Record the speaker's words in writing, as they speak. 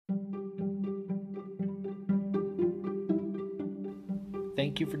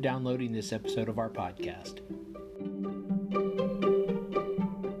Thank you for downloading this episode of our podcast.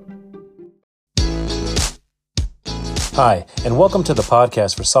 Hi, and welcome to the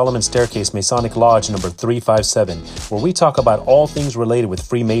podcast for Solomon Staircase Masonic Lodge number 357, where we talk about all things related with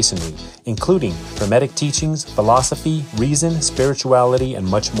Freemasonry, including Hermetic teachings, philosophy, reason, spirituality, and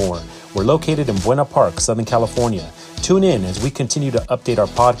much more. We're located in Buena Park, Southern California. Tune in as we continue to update our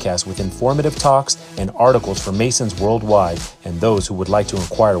podcast with informative talks and articles for Masons worldwide and those who would like to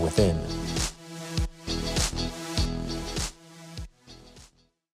inquire within.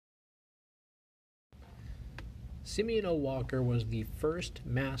 Simeon O. Walker was the first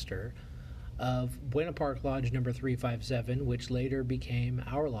master of Buena Park Lodge number 357, which later became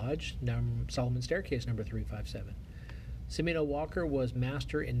our lodge, Solomon Staircase number 357. Simeon O. Walker was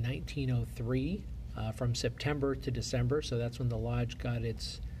master in 1903 from September to December, so that's when the lodge got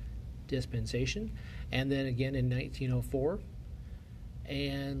its dispensation, and then again in 1904.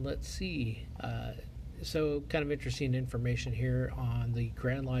 And let's see, so kind of interesting information here on the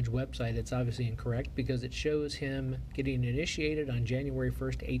Grand Lodge website. It's obviously incorrect because it shows him getting initiated on January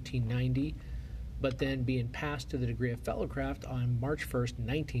 1st, 1890, but then being passed to the degree of Fellowcraft on March 1st,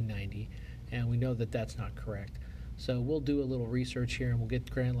 1990, and we know that that's not correct. So we'll do a little research here and we'll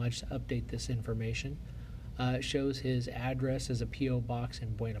get Grand Lodge to update this information. It shows his address as a P.O. box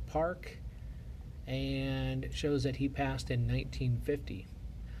in Buena Park, and it shows that he passed in 1950.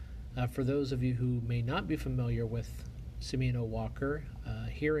 For those of you who may not be familiar with Simeon O. Walker,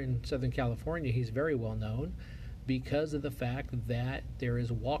 here in Southern California, he's very well known because of the fact that there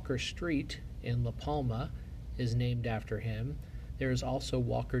is Walker Street in La Palma is named after him. There is also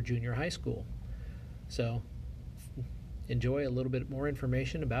Walker Junior High School. So enjoy a little bit more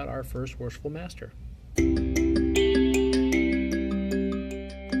information about our first worshipful master.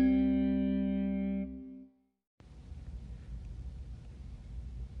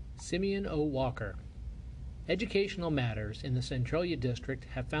 Simeon O. Walker. Educational matters in the Centralia District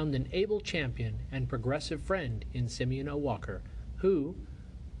have found an able champion and progressive friend in Simeon O. Walker, who,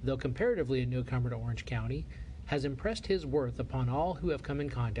 though comparatively a newcomer to Orange County, has impressed his worth upon all who have come in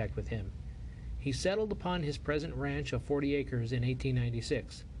contact with him. He settled upon his present ranch of 40 acres in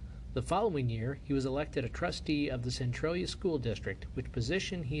 1896. The following year, he was elected a trustee of the Centralia School District, which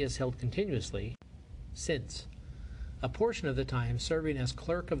position he has held continuously since, a portion of the time serving as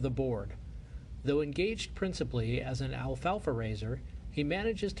clerk of the board. Though engaged principally as an alfalfa raiser, he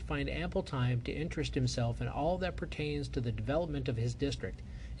manages to find ample time to interest himself in all that pertains to the development of his district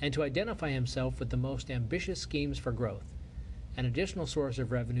and to identify himself with the most ambitious schemes for growth. An additional source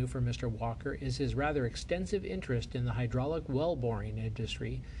of revenue for Mr. Walker is his rather extensive interest in the hydraulic well boring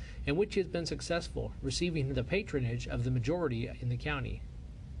industry, in which he has been successful, receiving the patronage of the majority in the county.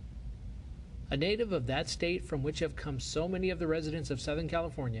 A native of that state from which have come so many of the residents of Southern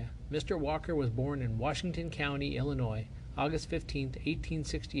California, Mr. Walker was born in Washington County, Illinois, August 15,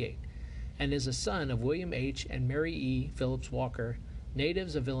 1868, and is a son of William H. and Mary E. Phillips Walker,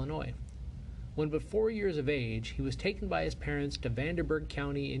 natives of Illinois. When but 4 years of age, he was taken by his parents to Vanderburgh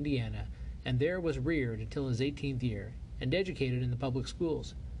County, Indiana, and there was reared until his 18th year, and educated in the public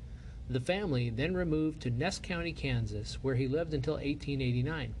schools. The family then removed to Ness County, Kansas, where he lived until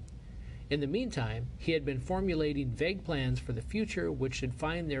 1889. In the meantime, he had been formulating vague plans for the future which should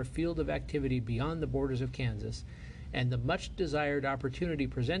find their field of activity beyond the borders of Kansas, and the much-desired opportunity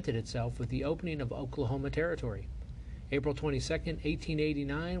presented itself with the opening of Oklahoma Territory. April 22,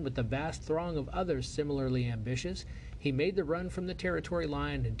 1889, with the vast throng of others similarly ambitious, he made the run from the territory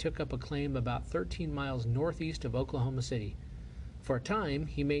line and took up a claim about 13 miles northeast of Oklahoma City. For a time,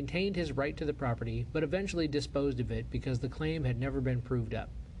 he maintained his right to the property, but eventually disposed of it because the claim had never been proved up.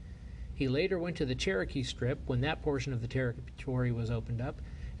 He later went to the Cherokee Strip when that portion of the territory was opened up,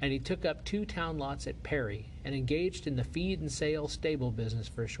 and he took up 2 town lots at Perry and engaged in the feed and sale stable business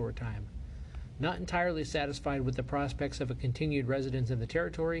for a short time. Not entirely satisfied with the prospects of a continued residence in the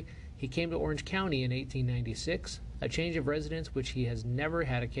territory, he came to Orange County in 1896, a change of residence which he has never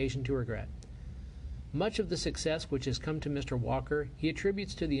had occasion to regret. Much of the success which has come to Mr. Walker he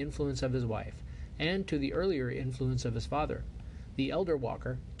attributes to the influence of his wife, and to the earlier influence of his father. The elder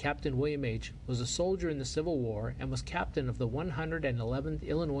Walker, Captain William H., was a soldier in the Civil War and was captain of the 111th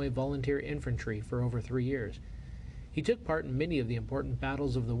Illinois Volunteer Infantry for over 3 years. He took part in many of the important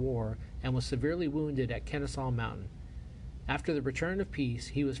battles of the war and was severely wounded at Kennesaw Mountain. After the return of peace,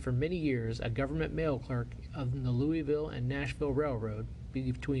 he was for many years a government mail clerk on the Louisville and Nashville Railroad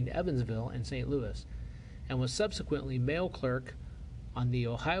between Evansville and St. Louis, and was subsequently mail clerk on the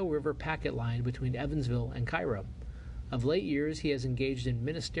Ohio River Packet Line between Evansville and Cairo. Of late years, he has engaged in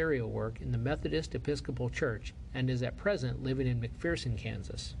ministerial work in the Methodist Episcopal Church and is at present living in McPherson,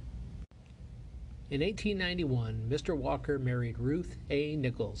 Kansas. In 1891, Mr. Walker married Ruth A.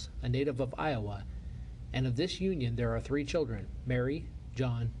 Nichols, a native of Iowa, and of this union there are 3 children, Mary,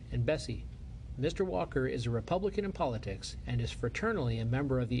 John, and Bessie. Mr. Walker is a Republican in politics and is fraternally a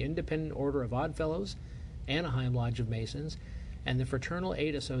member of the Independent Order of Odd Fellows, Anaheim Lodge of Masons, and the Fraternal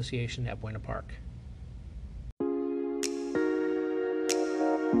Aid Association at Buena Park.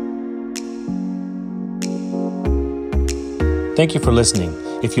 Thank you for listening.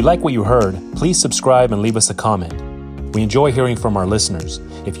 If you like what you heard, please subscribe and leave us a comment. We enjoy hearing from our listeners.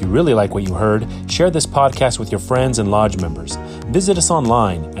 If you really like what you heard, share this podcast with your friends and lodge members. Visit us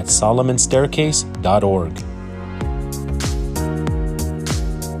online at solomonstaircase.org.